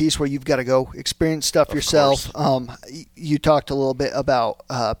definitely a piece where you've got to go experience stuff yourself. You talked a little bit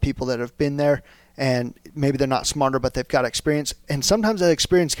about people that have been there, and maybe they're not smarter, but they've got experience. And sometimes that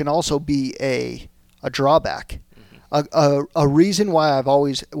experience can also be a drawback. Mm-hmm. A reason why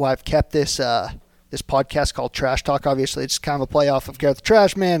I've kept this podcast called Trash Talk. Obviously, it's kind of a play off of Garrett the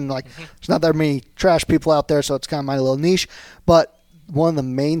Trash Man. Like, there's not that many trash people out there, so it's kind of my little niche. But one of the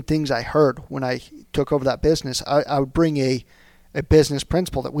main things I heard when I took over that business, I would bring a business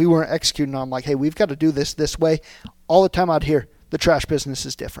principle that we weren't executing on. I'm like, hey, we've got to do this way. All the time I'd hear the trash business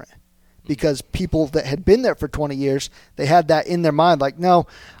is different, because people that had been there for 20 years, they had that in their mind. Like, no,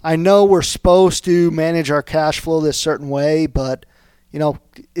 I know we're supposed to manage our cash flow this certain way, but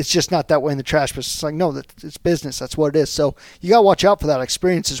it's just not that way in the trash business. It's like, no, it's business. That's what it is. So you got to watch out for that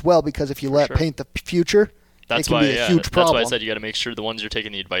experience as well, because if you paint the future, it can be a huge problem. That's why I said you got to make sure the ones you're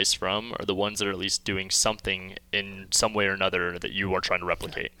taking the advice from are the ones that are at least doing something in some way or another that you are trying to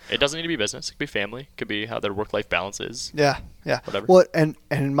replicate. It doesn't need to be business. It could be family. It could be how their work-life balance is. Yeah. Whatever. Well, and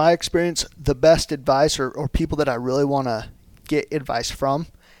in my experience, the best advice or people that I really want to get advice from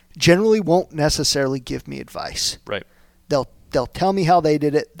generally won't necessarily give me advice. Right. They'll tell me how they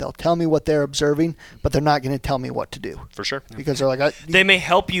did it. They'll tell me what they're observing, but they're not going to tell me what to do. For sure. Because they're like, they may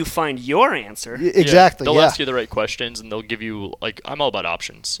help you find your answer. Exactly. They'll ask you the right questions, and they'll give you, like, I'm all about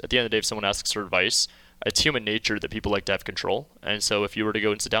options. At the end of the day, if someone asks for advice, it's human nature that people like to have control. And so if you were to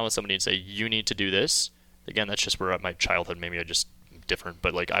go and sit down with somebody and say, you need to do this, again, that's just where at my childhood, maybe I just different,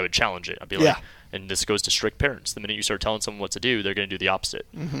 but like I would challenge it. I'd be like, and this goes to strict parents. The minute you start telling someone what to do, they're going to do the opposite.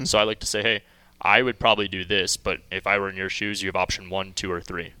 Mm-hmm. So I like to say, hey, I would probably do this, but if I were in your shoes, you have option 1, 2, or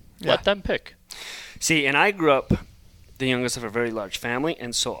 3. Let them pick. See, and I grew up the youngest of a very large family,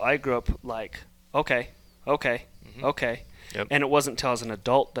 and so I grew up like, okay. Yep. And it wasn't until I was an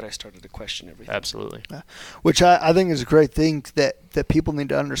adult that I started to question everything. Absolutely. Yeah. Which I think is a great thing that people need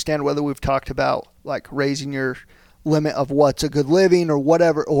to understand, whether we've talked about like raising your limit of what's a good living or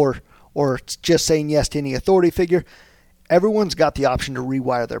whatever, or just saying yes to any authority figure. Everyone's got the option to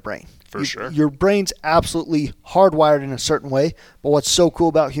rewire their brain. For sure. Your brain's absolutely hardwired in a certain way, but what's so cool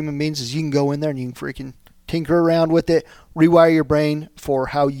about human beings is you can go in there and you can freaking tinker around with it, rewire your brain for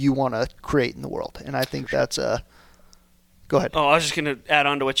how you want to create in the world. And I think that's go ahead. Oh, I was just going to add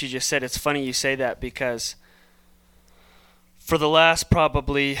on to what you just said. It's funny you say that because for the last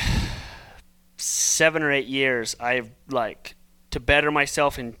probably 7 or 8 years, I've like to better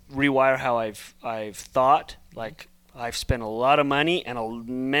myself and rewire how I've thought, like I've spent a lot of money and an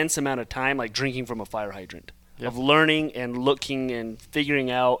immense amount of time like drinking from a fire hydrant, of learning and looking and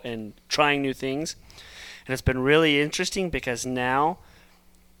figuring out and trying new things. And it's been really interesting because now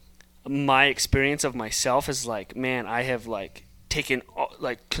my experience of myself is like, man, I have like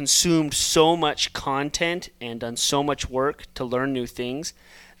consumed so much content and done so much work to learn new things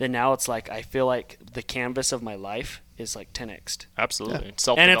that now it's like I feel like the canvas of my life is like 10x'd. Absolutely.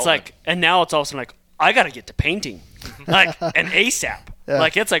 Yeah. And it's like, and now it's also like, I got to get to painting, like an ASAP. Yeah.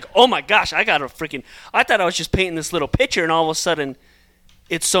 Like it's like, oh my gosh, I thought I was just painting this little picture, and all of a sudden,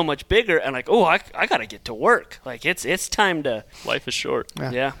 it's so much bigger, and like, oh, I got to get to work. Like it's time to. Life is short.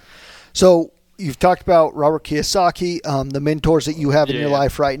 Yeah. So you've talked about Robert Kiyosaki, the mentors that you have in your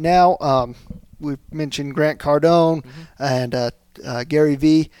life right now. We've mentioned Grant Cardone and Gary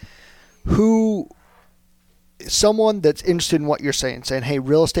Vee. Someone that's interested in what you're saying, hey,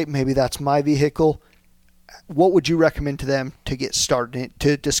 real estate, maybe that's my vehicle. what would you recommend to them to get started,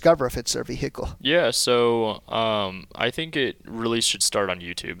 to discover if it's their vehicle? Yeah, so I think it really should start on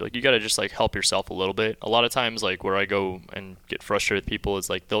YouTube. Like, you got to just, like, help yourself a little bit. A lot of times, like, where I go and get frustrated with people is,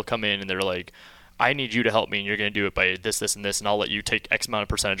 like, they'll come in and they're like, I need you to help me, and you're going to do it by this, this, and this, and I'll let you take X amount of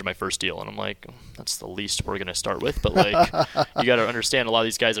percentage of my first deal. And I'm like, that's the least we're going to start with. But, like, you got to understand, a lot of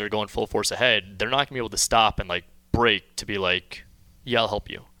these guys that are going full force ahead, they're not going to be able to stop and, like, break to be like, yeah, I'll help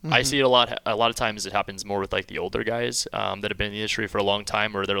you. Mm-hmm. I see it a lot of times. It happens more with, like, the older guys that have been in the industry for a long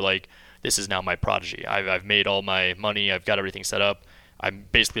time, where they're like, this is now my prodigy. I've made all my money. I've got everything set up. I'm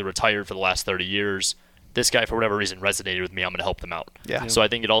basically retired for the last 30 years. This guy, for whatever reason, resonated with me. I'm going to help them out. Yeah. So I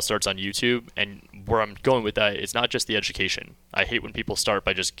think it all starts on YouTube. And where I'm going with that, it's not just the education. I hate when people start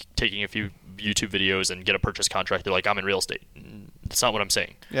by just taking a few YouTube videos and get a purchase contract. They're like, I'm in real estate. That's not what I'm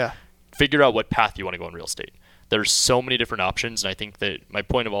saying. Yeah. Figure out what path you want to go in real estate. There's so many different options, and I think that my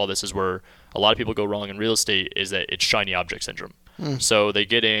point of all this is where a lot of people go wrong in real estate is that it's shiny object syndrome. So they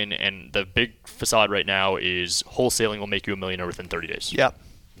get in, and the big facade right now is wholesaling will make you $1 million within 30 days. Yeah.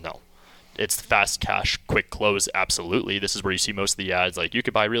 No. It's fast cash, quick close, absolutely. This is where you see most of the ads. Like, you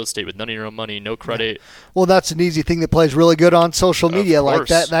could buy real estate with none of your own money, no credit. Well, that's an easy thing that plays really good on social media. Like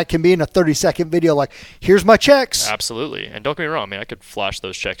that can be in a 30-second video. Like, here's my checks. Absolutely. And don't get me wrong, man, I could flash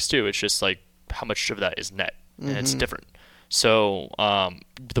those checks too. It's just like, how much of that is net? And it's different. So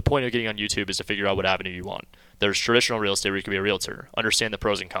the point of getting on YouTube is to figure out what avenue you want. There's traditional real estate where you can be a realtor, understand the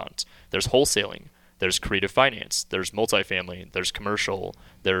pros and cons. There's wholesaling. There's creative finance. There's multifamily. There's commercial.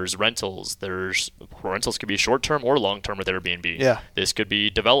 There's rentals. Rentals could be short-term or long-term with Airbnb. Yeah. This could be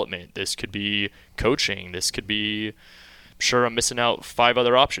development. This could be coaching. This could be, sure, I'm missing out 5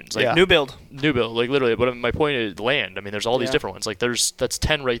 other options. Like New build, like literally. But my point is land. I mean, there's all these different ones. Like that's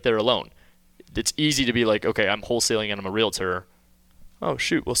 10 right there alone. It's easy to be like, okay, I'm wholesaling and I'm a realtor. Oh,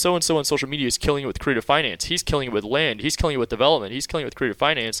 shoot. Well, so-and-so on social media is killing it with creative finance. He's killing it with land. He's killing it with development. He's killing it with creative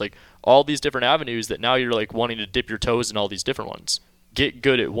finance. Like, all these different avenues that now you're, like, wanting to dip your toes in all these different ones. Get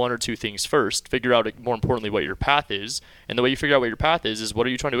good at one or two things first. Figure out, more importantly, what your path is. And the way you figure out what your path is what are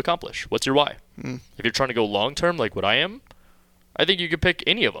you trying to accomplish? What's your why? If you're trying to go long-term, like what I am, I think you could pick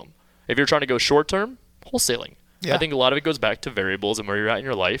any of them. If you're trying to go short-term, wholesaling. Yeah. I think a lot of it goes back to variables and where you're at in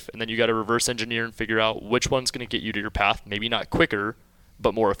your life, and then you got to reverse engineer and figure out which one's going to get you to your path, maybe not quicker,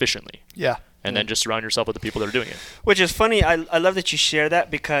 but more efficiently. Yeah. And then just surround yourself with the people that are doing it. Which is funny. I love that you share that,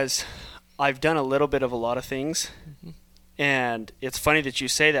 because I've done a little bit of a lot of things, and it's funny that you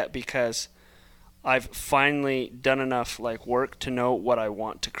say that, because I've finally done enough work to know what I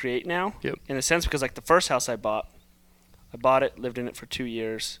want to create now. Yep. In a sense, because the first house I bought it, lived in it for 2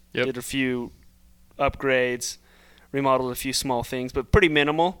 years, did a few upgrades, remodeled a few small things, but pretty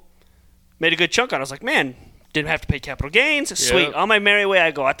minimal. Made a good chunk on it. I was like, man, didn't have to pay capital gains. Sweet. On my merry way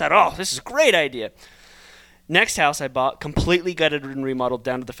I go. I thought, oh, this is a great idea. Next house I bought, completely gutted and remodeled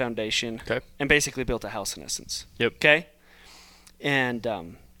down to the foundation. Okay. And basically built a house in essence. Yep. Okay. And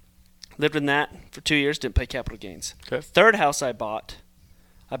lived in that for 2 years, didn't pay capital gains. Okay. Third house I bought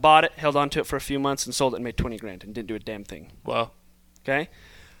it, held on to it for a few months, and sold it and made $20,000 and didn't do a damn thing. Wow. Okay.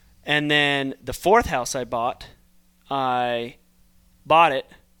 And then the fourth house I bought it,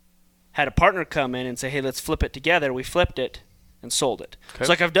 had a partner come in and say, hey, let's flip it together. We flipped it and sold it. Okay.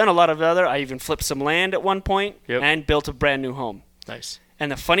 So I've done a lot of I even flipped some land at one point and built a brand new home. Nice.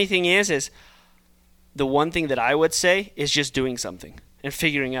 And the funny thing is the one thing that I would say is just doing something and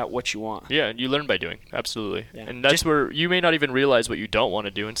figuring out what you want. Yeah, and you learn by doing. Absolutely. Yeah. And that's where you may not even realize what you don't want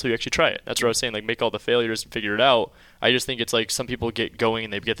to do until you actually try it. That's what I was saying, make all the failures and figure it out. I just think it's some people get going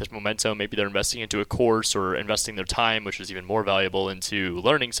and they get this momentum. Maybe they're investing into a course or investing their time, which is even more valuable, into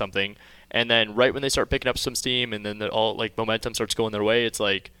learning something. And then right when they start picking up some steam and then all momentum starts going their way, it's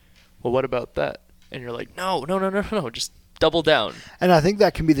well, what about that? And you're like, no, just double down. And I think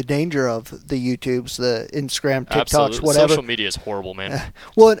that can be the danger of the YouTubes, the Instagram, TikToks, Absolutely. whatever. Social media is horrible, man.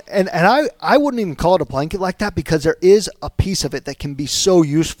 Well, and I wouldn't even call it a blanket like that, because there is a piece of it that can be so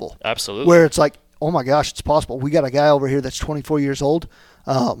useful. Absolutely. Where it's oh my gosh, it's possible. We got a guy over here that's 24 years old,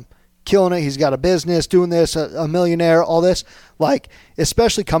 killing it. He's got a business, doing this, a millionaire, all this.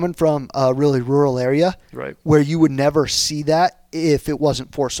 Especially coming from a really rural area, right, where you would never see that if it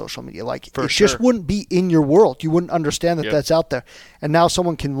wasn't for social media. Just wouldn't be in your world. You wouldn't understand that that's out there. And now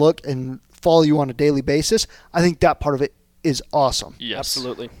someone can look and follow you on a daily basis. I think that part of it is awesome. Yes.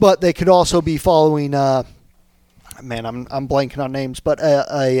 Absolutely. But they could also be following, I'm blanking on names, but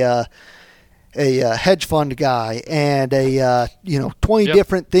a hedge fund guy and 20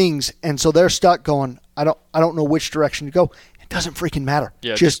 different things, and so they're stuck going, I don't know which direction to go. It doesn't freaking matter.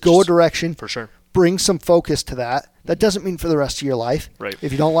 Yeah, just go a direction. For sure. Bring some focus to that. That doesn't mean for the rest of your life. Right.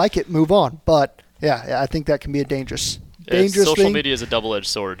 If you don't like it, move on. But I think that can be a dangerous Social thing. media is a double-edged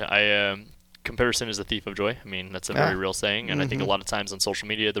sword. Comparison is the thief of joy. I mean, that's a very real saying, and I think a lot of times on social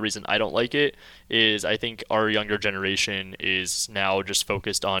media, the reason I don't like it is I think our younger generation is now just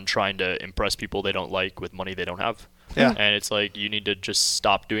focused on trying to impress people they don't like with money they don't have. Yeah. And it's like, you need to just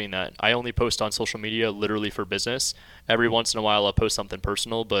stop doing that. I only post on social media literally for business. Every once in a while I'll post something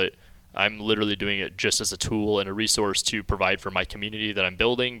personal, but I'm literally doing it just as a tool and a resource to provide for my community that I'm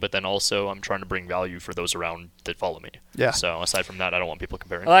building, but then also I'm trying to bring value for those around that follow me. Yeah. So aside from that, I don't want people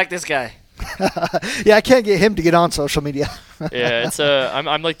comparing. I like this guy. Yeah, I can't get him to get on social media. Yeah, it's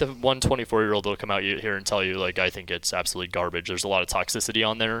I'm like the 124-year-old that'll come out here and tell you, like, I think it's absolutely garbage. There's a lot of toxicity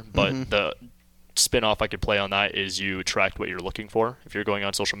on there, but the spin-off I could play on that is you attract what you're looking for. If you're going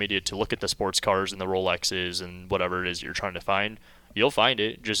on social media to look at the sports cars and the Rolexes and whatever it is you're trying to find, you'll find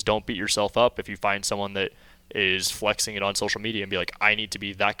it. Just don't beat yourself up if you find someone that is flexing it on social media and be like, I need to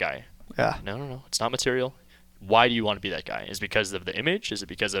be that guy. Yeah. No. It's not material. Why do you want to be that guy? Is it because of the image? Is it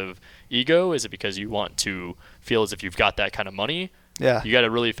because of ego? Is it because you want to feel as if you've got that kind of money? Yeah. You got to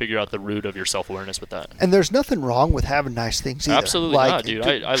really figure out the root of your self-awareness with that. And there's nothing wrong with having nice things either. Absolutely not, dude.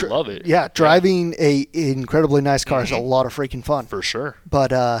 I love it. Yeah, driving a incredibly nice car is a lot of freaking fun. For sure.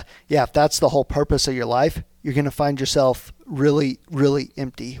 But, if that's the whole purpose of your life, you're going to find yourself really, really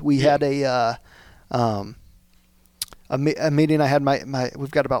empty. We had a meeting. I had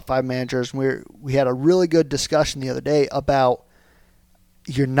we've got about 5 managers, and we had a really good discussion the other day about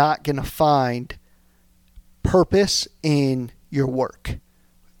you're not going to find purpose in your work.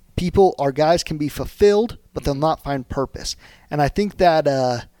 Guys can be fulfilled, but they'll not find purpose. And I think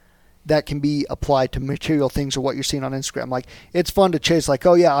that that can be applied to material things or what you're seeing on Instagram. Like, it's fun to chase, like,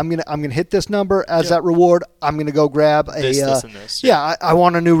 oh yeah, I'm gonna hit this number as that reward. I'm gonna go grab this and this. Yeah, I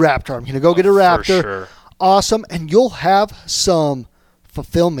want a new Raptor. I'm gonna go get a Raptor. For sure. Awesome. And you'll have some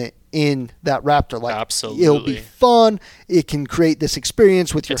fulfillment in that Raptor. Like, absolutely, it'll be fun. It can create this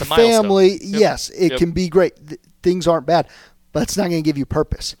experience with your It's a milestone. family. Yep. Yes, it can be great. Things aren't bad, but it's not going to give you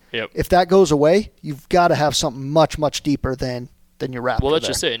purpose. Yep. If that goes away, you've got to have something much, much deeper than your Raptor. Well, that's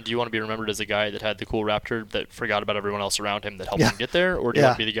there. just it. And do you want to be remembered as a guy that had the cool Raptor that forgot about everyone else around him that helped him get there? Or do you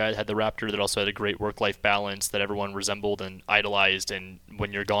want to be the guy that had the Raptor that also had a great work-life balance that everyone resembled and idolized, and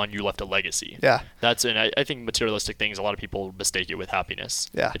when you're gone, you left a legacy? Yeah. And I think materialistic things, a lot of people mistake it with happiness.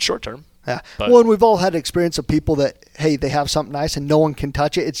 Yeah. It's short-term. Yeah. But, well, and we've all had experience of people that, hey, they have something nice and no one can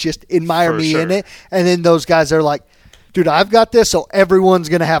touch it. It's just admire me in it. And then those guys are like, dude, I've got this, so everyone's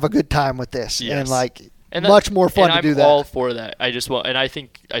going to have a good time with this. Yes. And much more fun to do that. I'm all for that. And I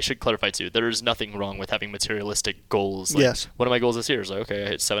think I should clarify too. There is nothing wrong with having materialistic goals. Like, yes. One of my goals this year is like, okay, I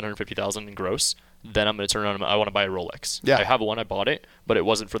hit $750,000 in gross. Then I'm going to turn around and I want to buy a Rolex. Yeah. I have one. I bought it, but it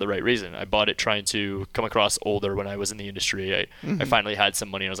wasn't for the right reason. I bought it trying to come across older when I was in the industry. I finally had some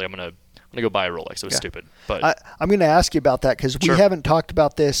money and I was like, I'm going to go buy a Rolex. It was stupid. But I'm going to ask you about that because we haven't talked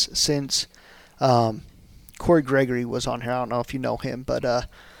about this since Corey Gregory was on here. I don't know if you know him, but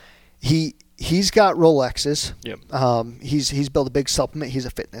he's got Rolexes. Yep. He's built a big supplement. He's a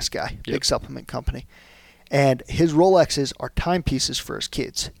fitness guy, big supplement company. And his Rolexes are timepieces for his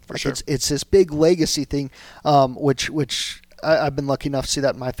kids. For sure. It's this big legacy thing, which I've been lucky enough to see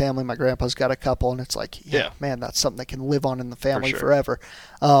that in my family. My grandpa's got a couple, and it's like, man, that's something that can live on in the family forever.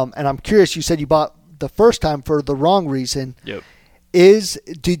 And I'm curious, you said you bought the first time for the wrong reason. Yep.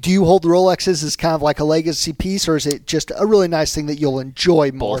 Do you hold the Rolexes as kind of like a legacy piece, or is it just a really nice thing that you'll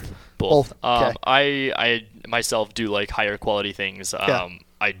enjoy more? Both. Okay. I myself do like higher quality things.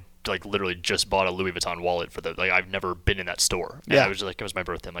 I like literally just bought a Louis Vuitton wallet for I've never been in that store. And I was like, it was my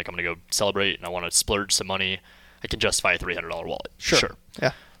birthday. I'm like, I'm gonna go celebrate, and I want to splurge some money. I can justify a $300 wallet. Sure.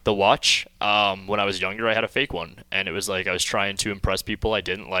 Yeah. The watch, when I was younger, I had a fake one, and it was like I was trying to impress people I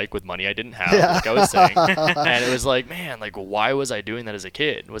didn't like with money I didn't have, like I was saying. And it was like, man, like, why was I doing that as a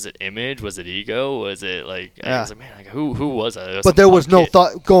kid? Was it image? Was it ego? Was it like, I was like, man, like, who was I? But there was no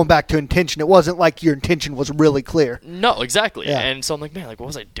thought going back to intention. It wasn't like your intention was really clear. No, exactly. Yeah. And so I'm like, man, like, what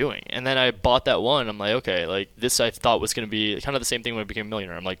was I doing? And then I bought that one. I'm like, okay, like, this I thought was going to be kind of the same thing when I became a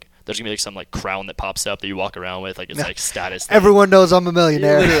millionaire. I'm like, there's going to be like some like crown that pops up that you walk around with. Like, it's like status thing. Everyone knows I'm a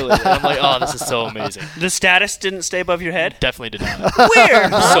millionaire. Literally. And I'm like, oh, this is so amazing. The status didn't stay above your head? Definitely did not.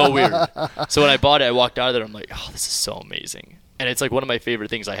 Weird. So weird. So when I bought it, I walked out of there. I'm like, oh, this is so amazing. And it's like one of my favorite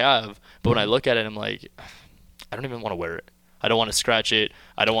things I have. But when I look at it, I'm like, I don't even want to wear it. I don't want to scratch it.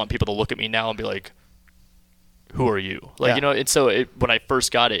 I don't want people to look at me now and be like, who are you? Like, you know, and so when I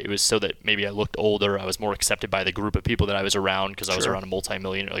first got it, it was so that maybe I looked older. I was more accepted by the group of people that I was around because I was around a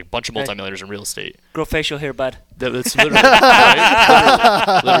multi-millionaire, like a bunch of multi-millionaires in real estate. Grow facial hair, bud. That's literally,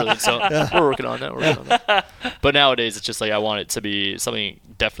 right? Literally. So we're working on that. But nowadays, it's just like I want it to be something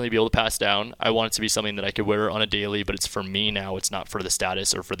definitely be able to pass down. I want it to be something that I could wear on a daily, but it's for me now. It's not for the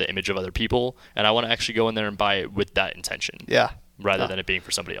status or for the image of other people. And I want to actually go in there and buy it with that intention. Yeah. Rather than it being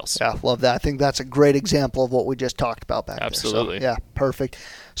for somebody else. Yeah, love that. I think that's a great example of what we just talked about back Absolutely. there. So, yeah, perfect.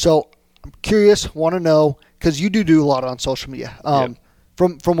 So I'm curious, want to know, because you do a lot on social media. Yep.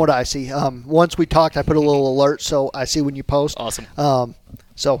 From what I see. Once we talked, I put a little alert so I see when you post. Awesome.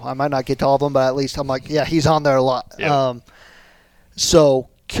 So I might not get to all of them, but at least I'm like, yeah, he's on there a lot. Yep. So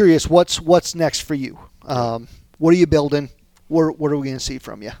curious, what's next for you? What are you building? What are we going to see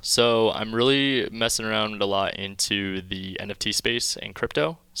from you? So I'm really messing around a lot into the NFT space and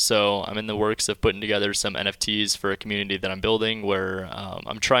crypto. So I'm in the works of putting together some NFTs for a community that I'm building where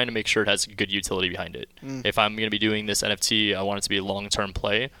I'm trying to make sure it has good utility behind it. If I'm going to be doing this NFT, I want it to be a long-term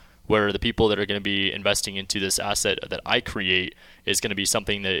play where the people that are going to be investing into this asset that I create is going to be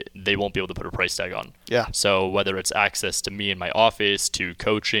something that they won't be able to put a price tag on. Yeah. So whether it's access to me in my office, to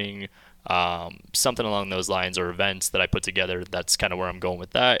coaching, something along those lines, or events that I put together, that's kind of where I'm going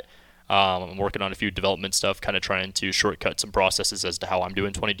with that. I'm working on a few development stuff, kind of trying to shortcut some processes as to how I'm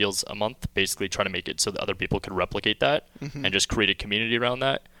doing 20 deals a month, basically trying to make it so that other people could replicate that and just create a community around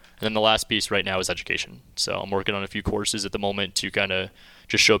that. And then the last piece right now is education. So I'm working on a few courses at the moment to kind of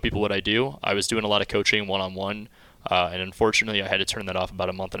just show people what I do. I was doing a lot of coaching one-on-one, and unfortunately I had to turn that off about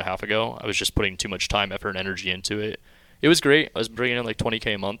a month and a half ago. I was just putting too much time, effort, and energy into it. It was great. I was bringing in like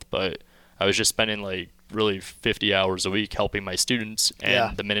 $20K a month, but I was just spending like really 50 hours a week helping my students.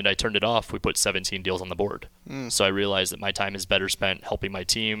 And the minute I turned it off, we put 17 deals on the board. So I realized that my time is better spent helping my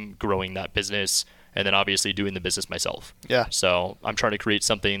team, growing that business, and then obviously doing the business myself. Yeah. So I'm trying to create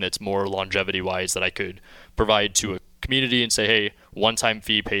something that's more longevity-wise that I could provide to a community and say, hey, one-time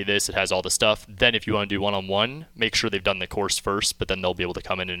fee, pay this, it has all the stuff. Then if you want to do one-on-one, make sure they've done the course first, but then they'll be able to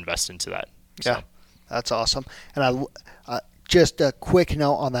come in and invest into that. Yeah, So. that's awesome. And just a quick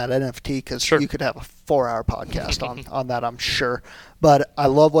note on that NFT, because you could have a 4-hour podcast on that, I'm sure. But I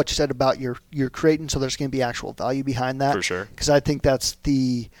love what you said about you're creating, so there's going to be actual value behind that. For sure. Because I think that's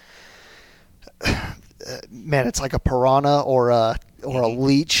the man, it's like a piranha or a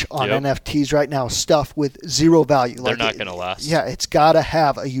leech on NFTs right now. Stuff with zero value. They're not going to last. Yeah, it's got to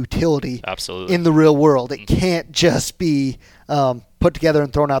have a utility. Absolutely. In the real world. It can't just be put together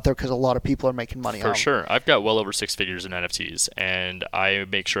and thrown out there because a lot of people are making money on it. For sure. I've got well over 6 figures in NFTs, and I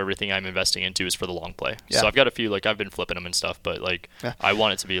make sure everything I'm investing into is for the long play. Yeah. So I've got a few, like I've been flipping them and stuff, but like I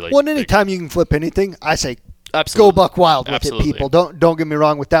want it to be like. Well, and anytime you can flip anything, I say Absolutely. go buck wild with Absolutely. it, people. Don't get me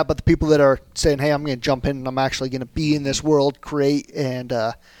wrong with that, but the people that are saying, hey, I'm going to jump in and I'm actually going to be in this world, create, and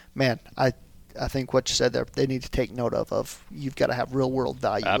man, I think what you said there, they need to take note of you've got to have real world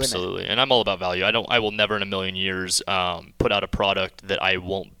value. Absolutely. And I'm all about value. I will never in a million years put out a product that I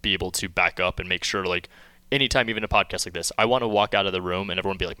won't be able to back up and make sure, like, anytime, even a podcast like this, I want to walk out of the room and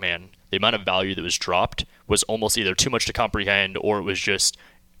everyone be like, man, the amount of value that was dropped was almost either too much to comprehend, or it was just,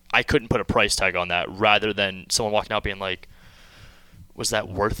 I couldn't put a price tag on that, rather than someone walking out being like, was that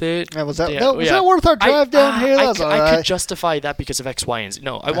worth it? Yeah, was that worth our drive down here? I could justify that because of X, Y, and Z.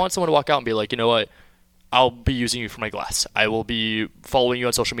 No, I want someone to walk out and be like, you know what? I'll be using you for my glass. I will be following you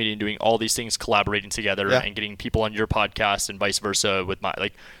on social media and doing all these things, collaborating together and getting people on your podcast and vice versa with my,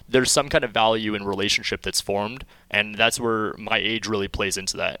 like, there's some kind of value in relationship that's formed, and that's where my age really plays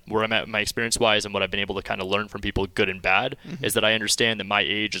into that. Where I'm at, my experience-wise, and what I've been able to kind of learn from people, good and bad, is that I understand that my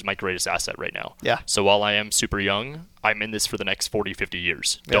age is my greatest asset right now. Yeah. So while I am super young, I'm in this for the next 40, 50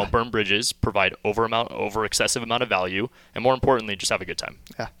 years. Yeah. Don't burn bridges, provide over excessive amount of value, and more importantly, just have a good time.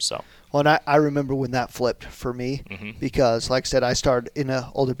 Yeah. So. Well, and I remember when that flipped for me, because, like I said, I started in an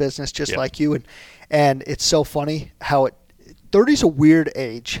older business just like you, and it's so funny how 30's a weird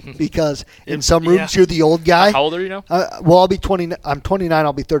age, because in some rooms you're the old guy. How old are you now? Well, I'll be 20. I'm 29.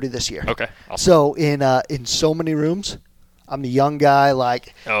 I'll be 30 this year. Okay. Awesome. So in so many rooms, I'm the young guy,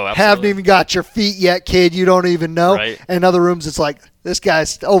 like, absolutely. Haven't even got your feet yet, kid. You don't even know. Right. And in other rooms, it's like, this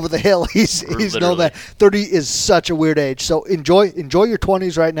guy's over the hill. He's know that 30 is such a weird age. So enjoy your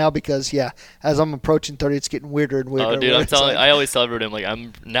 20s right now, because as I'm approaching 30, it's getting weirder and weirder. Oh, dude, I always tell everyone, like,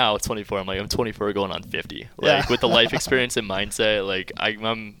 I'm now 24. I'm like, I'm 24 going on 50. Like, with the life experience and mindset, like,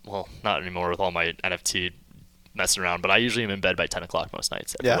 I'm well, not anymore with all my NFT messing around, but I usually am in bed by 10 o'clock most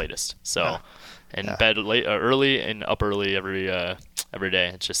nights at the latest. So, bed late, early and up early every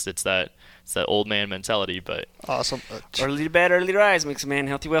day. It's that old man mentality, but awesome. Early to bed, early to rise makes a man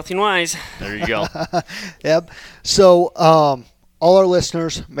healthy, wealthy, and wise. There you go. Yep. So, all our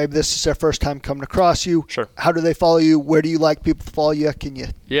listeners, maybe this is their first time coming across you. Sure. How do they follow you? Where do you like people to follow you? Can you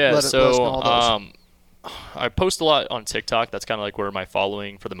let us know all those? I post a lot on TikTok. That's kind of like where my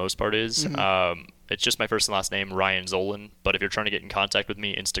following for the most part is. And it's just my first and last name, Ryan Zolan. But if you're trying to get in contact with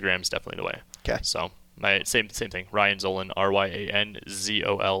me, Instagram's definitely the way. Okay. So my same thing, Ryan Zolan,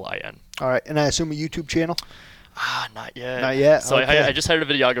 RyanZolin. All right, and I assume a YouTube channel? Not yet. Not yet. So okay. I just hired a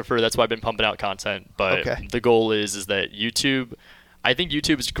videographer. That's why I've been pumping out content. But Okay. the goal is that YouTube. I think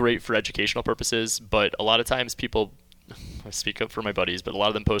YouTube is great for educational purposes, but a lot of times people. I speak up for my buddies, but a lot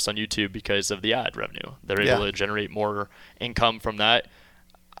of them post on YouTube because of the ad revenue. They're able to generate more income from that.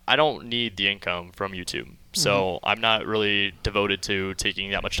 I don't need the income from YouTube. So I'm not really devoted to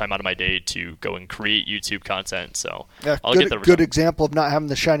taking that much time out of my day to go and create YouTube content. So Yeah, I'll good, get the good example of not having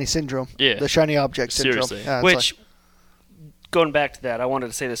the shiny syndrome. Yeah. The shiny object syndrome. Seriously. Yeah, it's Which, going back to that, I wanted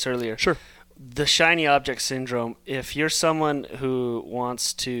to say this earlier. Sure. The shiny object syndrome, if you're someone who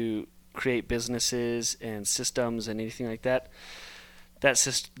wants to create businesses and systems and anything like that,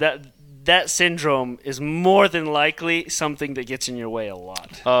 that syndrome is more than likely something that gets in your way a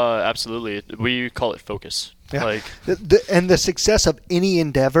lot. Absolutely. We call it focus. Yeah. Like, and the success of any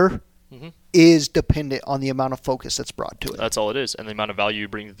endeavor is dependent on the amount of focus that's brought to it. that's all it is. And the amount of value you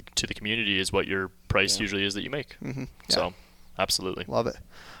bring to the community is what your price usually is that you make. So, absolutely. Love it.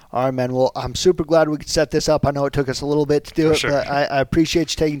 All right, man. Well, I'm super glad we could set this up. I know it took us a little bit to do For it, sure. but I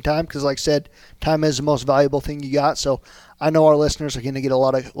appreciate you taking time because, like I said, time is the most valuable thing you got. So I know our listeners are going to get a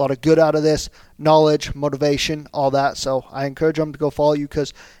lot of good out of this, knowledge, motivation, all that. So I encourage them to go follow you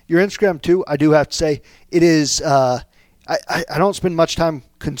because your Instagram, too, I do have to say, it is I don't spend much time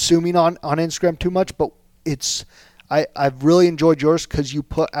consuming on Instagram too much, but I've really enjoyed yours because you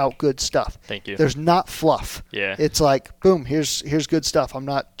put out good stuff. Thank you. There's not fluff. Yeah. It's like, boom, here's good stuff. I'm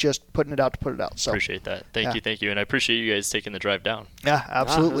not just putting it out to put it out. So Appreciate that. Thank you. And I appreciate you guys taking the drive down. yeah,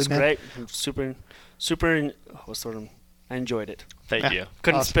 absolutely, That's man. great. Super. What's the word? I enjoyed it. Thank you.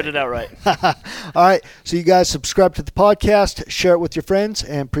 Couldn't Awesome. spit it out right. All right, so you guys subscribe to the podcast, share it with your friends,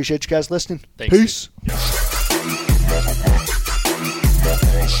 and appreciate you guys listening. Thanks. Peace.